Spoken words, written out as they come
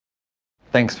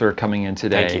Thanks for coming in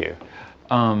today. Thank you.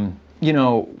 You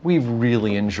know, we've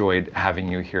really enjoyed having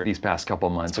you here these past couple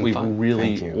months. We've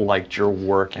really liked your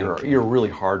work. You're a really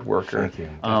hard worker. Thank you.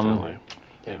 Definitely.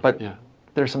 But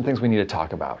there's some things we need to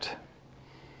talk about.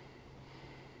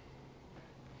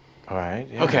 All right.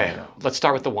 Yeah. Okay, let's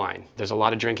start with the wine. There's a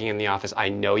lot of drinking in the office. I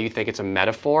know you think it's a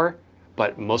metaphor,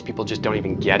 but most people just don't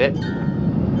even get it.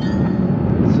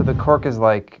 So the cork is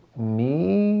like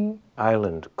me?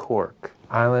 Island cork.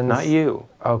 Islands? Not you.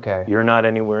 Okay. You're not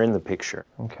anywhere in the picture.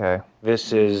 Okay.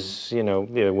 This is, you know,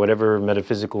 whatever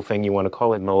metaphysical thing you want to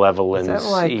call it, malevolence,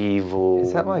 evil.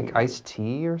 Is that like iced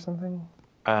tea or something?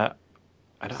 I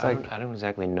don't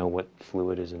exactly know what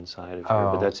fluid is inside of here,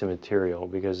 but that's immaterial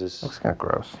because this looks kind of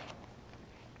gross.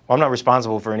 Well, I'm not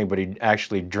responsible for anybody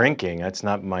actually drinking. That's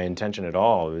not my intention at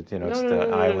all. You know, it's the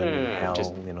island and hell,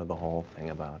 just, you know, the whole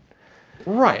thing about.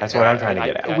 Right. That's what I'm trying to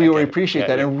get at. We really appreciate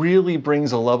that. It really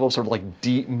brings a level of sort of like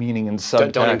deep meaning and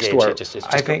subtext. Don't engage to our, it. Just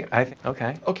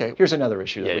okay. Okay, here's another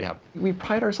issue that we have. We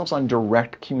pride ourselves on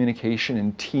direct communication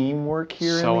and teamwork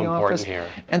here in the office. So important here.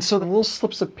 And so the little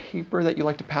slips of paper that you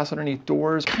like to pass underneath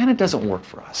doors kind of doesn't work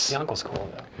for us. The uncle's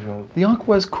cool, though. The uncle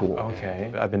was cool.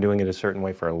 Okay. I've been doing it a certain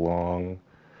way for a long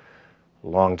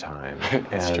time,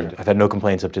 and true. I've had no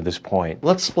complaints up to this point.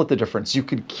 Let's split the difference. You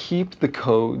could keep the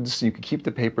codes, you could keep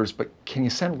the papers, but can you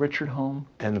send Richard home?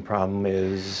 And the problem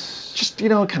is... Just, you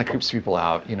know, it kind of creeps people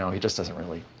out. You know, he just doesn't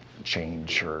really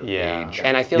change or age.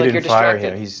 And I feel you like you're didn't fire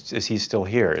distracted. him. He's still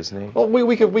here, isn't he? Well,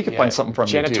 we could find something from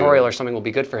you, too. Janitorial or something will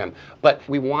be good for him. But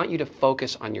we want you to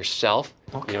focus on yourself.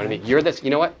 Okay. You know what I mean? You're this,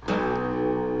 you know what?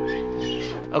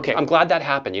 Okay, I'm glad that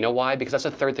happened. You know why? Because that's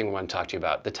the third thing we want to talk to you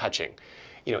about, the touching.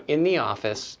 You know, in the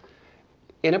office,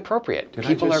 inappropriate.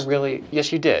 People are really,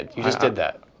 yes, you did. You just did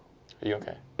that. Are you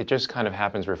okay? It just kind of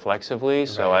happens reflexively,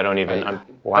 so I don't even, wow.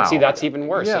 But see, that's even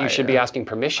worse. Yeah, you should be asking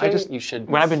permission. You should.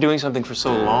 When I've been doing something for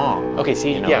so long. Okay,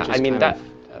 see, you know, yeah, I mean,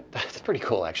 that's pretty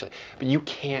cool, actually. But you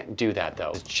can't do that,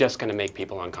 though. It's just going to make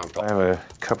people uncomfortable. I have a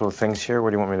couple of things here. Where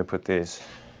do you want me to put these?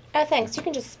 Oh, thanks. You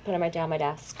can just put them right down my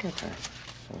desk. Okay.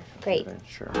 Great.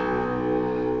 Sure.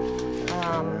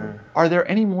 Are there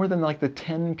any more than like the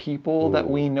 10 people that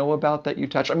we know about that you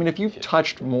touched? I mean, if you've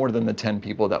touched more than the 10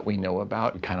 people that we know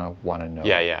about, we kind of want to know.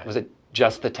 Yeah. Was it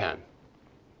just the 10?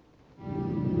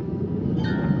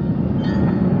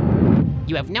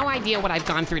 You have no idea what I've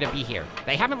gone through to be here.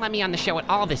 They haven't let me on the show at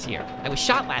all this year. I was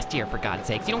shot last year, for God's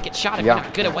sakes. You don't get shot if you're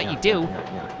not good at what you do.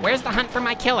 Where's the hunt for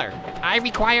my killer? I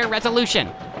require resolution.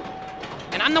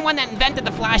 And I'm the one that invented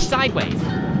the flash sideways.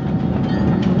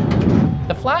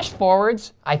 The flash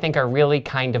forwards, I think, are really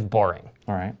kind of boring.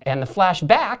 All right. And the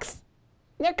flashbacks,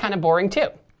 they're kind of boring too.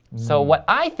 So what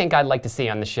I think I'd like to see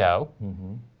on the show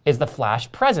is the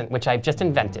flash present, which I've just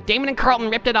invented. Damon and Carlton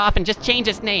ripped it off and just changed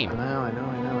its name. I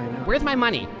know. Where's my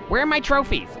money? Where are my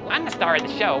trophies? I'm the star of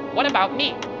the show. What about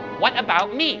me? What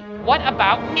about me? What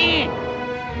about me?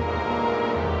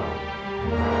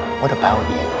 What about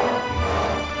you?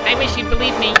 I wish you'd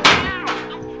believe me.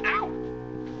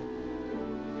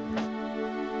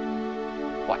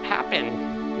 What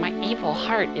happened? My evil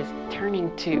heart is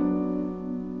turning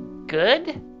to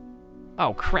good?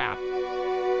 Oh, crap.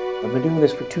 I've been doing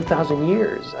this for 2,000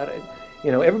 years.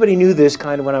 You know, everybody knew this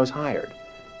kind of when I was hired,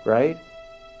 right?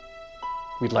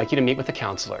 We'd like you to meet with a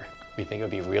counselor. We think it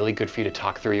would be really good for you to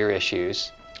talk through your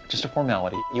issues. Just a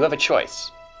formality. You have a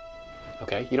choice,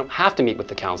 okay? You don't have to meet with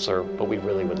the counselor, but we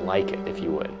really would like it if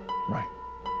you would. Right.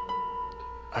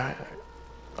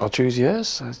 I'll choose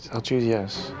yes. I'll choose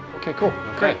yes. Okay, cool.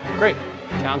 Okay. Great.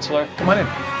 Counselor. Come on in.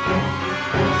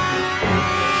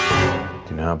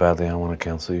 Do you know how badly I want to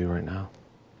counsel you right now?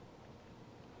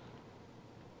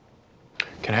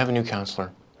 Can I have a new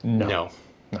counselor? No.